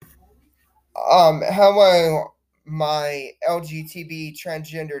Hello, my LGTB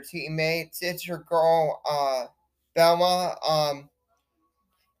transgender teammates. It's your girl, Bella.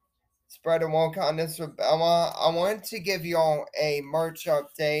 Spread a walk on this with Bella. I wanted to give y'all a merch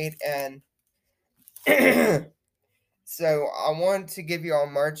update, and so I wanted to give y'all a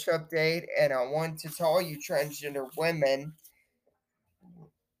merch update, and I want to tell you, transgender women,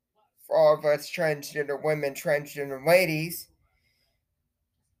 for all of us transgender women, transgender ladies.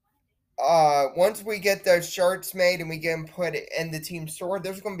 Once we get those shirts made and we get them put in the team store,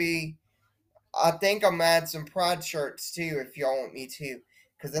 there's gonna be I think I'm add some pride shirts too if y'all want me to,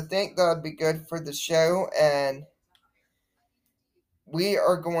 because I think that'd be good for the show, and we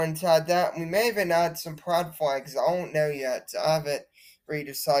are going to add that. We may even add some pride flags. I don't know yet. I haven't really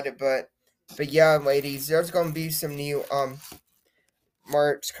decided, but yeah, ladies, there's gonna be some new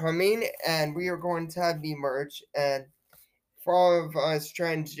merch coming, and we are going to have the merch. And for all of us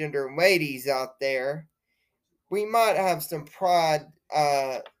transgender ladies out there, we might have some pride.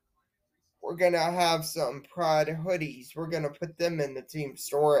 We're gonna have some Pride hoodies. We're gonna put them in the team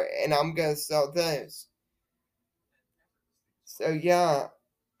store, and I'm gonna sell those. So yeah,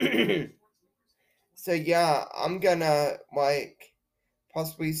 so yeah, I'm gonna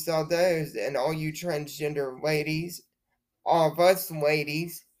possibly sell those, and all you transgender ladies, all of us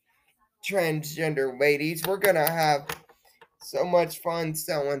ladies, transgender ladies, we're gonna have so much fun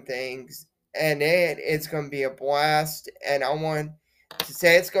selling things, and it is gonna be a blast. And I want to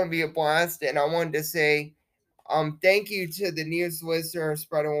say it's gonna be a blast, and I wanted to say thank you to the news listener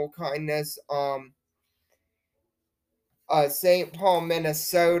spreading all kindness. St. Paul,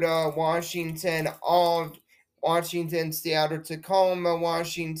 Minnesota, Washington, all of Washington, Seattle, Tacoma,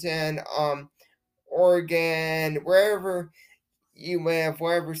 Washington, Oregon, wherever you live,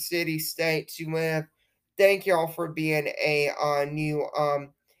 wherever city, states you live. Thank y'all for being a new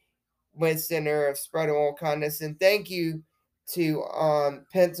listener of Spreading All Kindness, and thank you to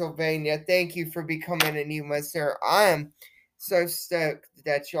Pennsylvania. Thank you for becoming a new listener. I am so stoked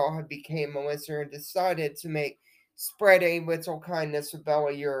that y'all have became a listener and decided to make Spreading Little Kindness with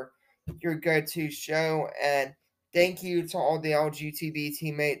Bella your go-to show. And thank you to all the LGTB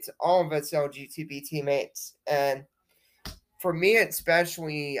teammates, all of us LGTB teammates. And for me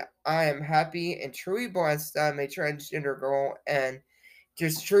especially, I am happy and truly blessed that I'm a transgender girl, and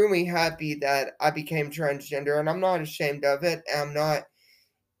just truly happy that I became transgender, and I'm not ashamed of it. I'm not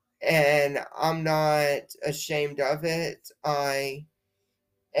ashamed of it. I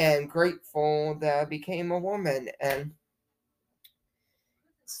am grateful that I became a woman, and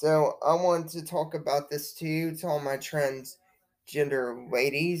so I want to talk about this too to all my transgender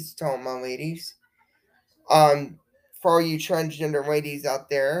ladies, to all my ladies. Um, for all you transgender ladies out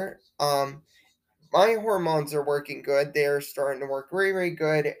there, my hormones are working good. They are starting to work really, really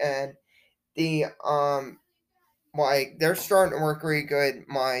good, and the they're starting to work really good.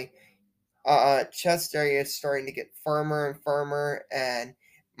 My chest area is starting to get firmer and firmer, and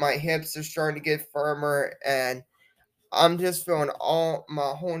my hips are starting to get firmer, and I'm just feeling all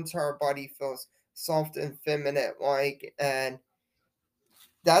my whole entire body feels soft and feminine and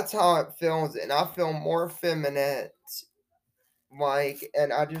that's how it feels, and I feel more feminine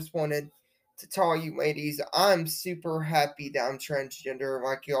and I just wanted to tell you ladies, I'm super happy that I'm transgender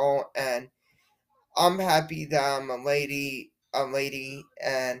like y'all, and I'm happy that I'm a lady,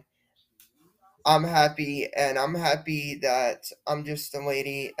 and I'm happy that I'm just a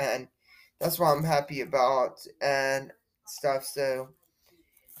lady, and that's what I'm happy about and stuff. So,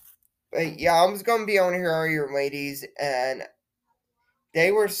 but yeah, I was gonna be on here earlier, ladies, and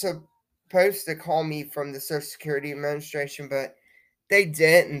they were supposed to call me from the Social Security Administration, but they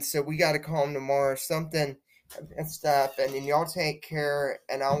didn't. So we got to call them tomorrow. Something and stuff. And then y'all take care,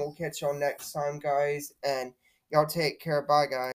 and I will catch y'all next time, guys. And y'all take care. Bye, guys.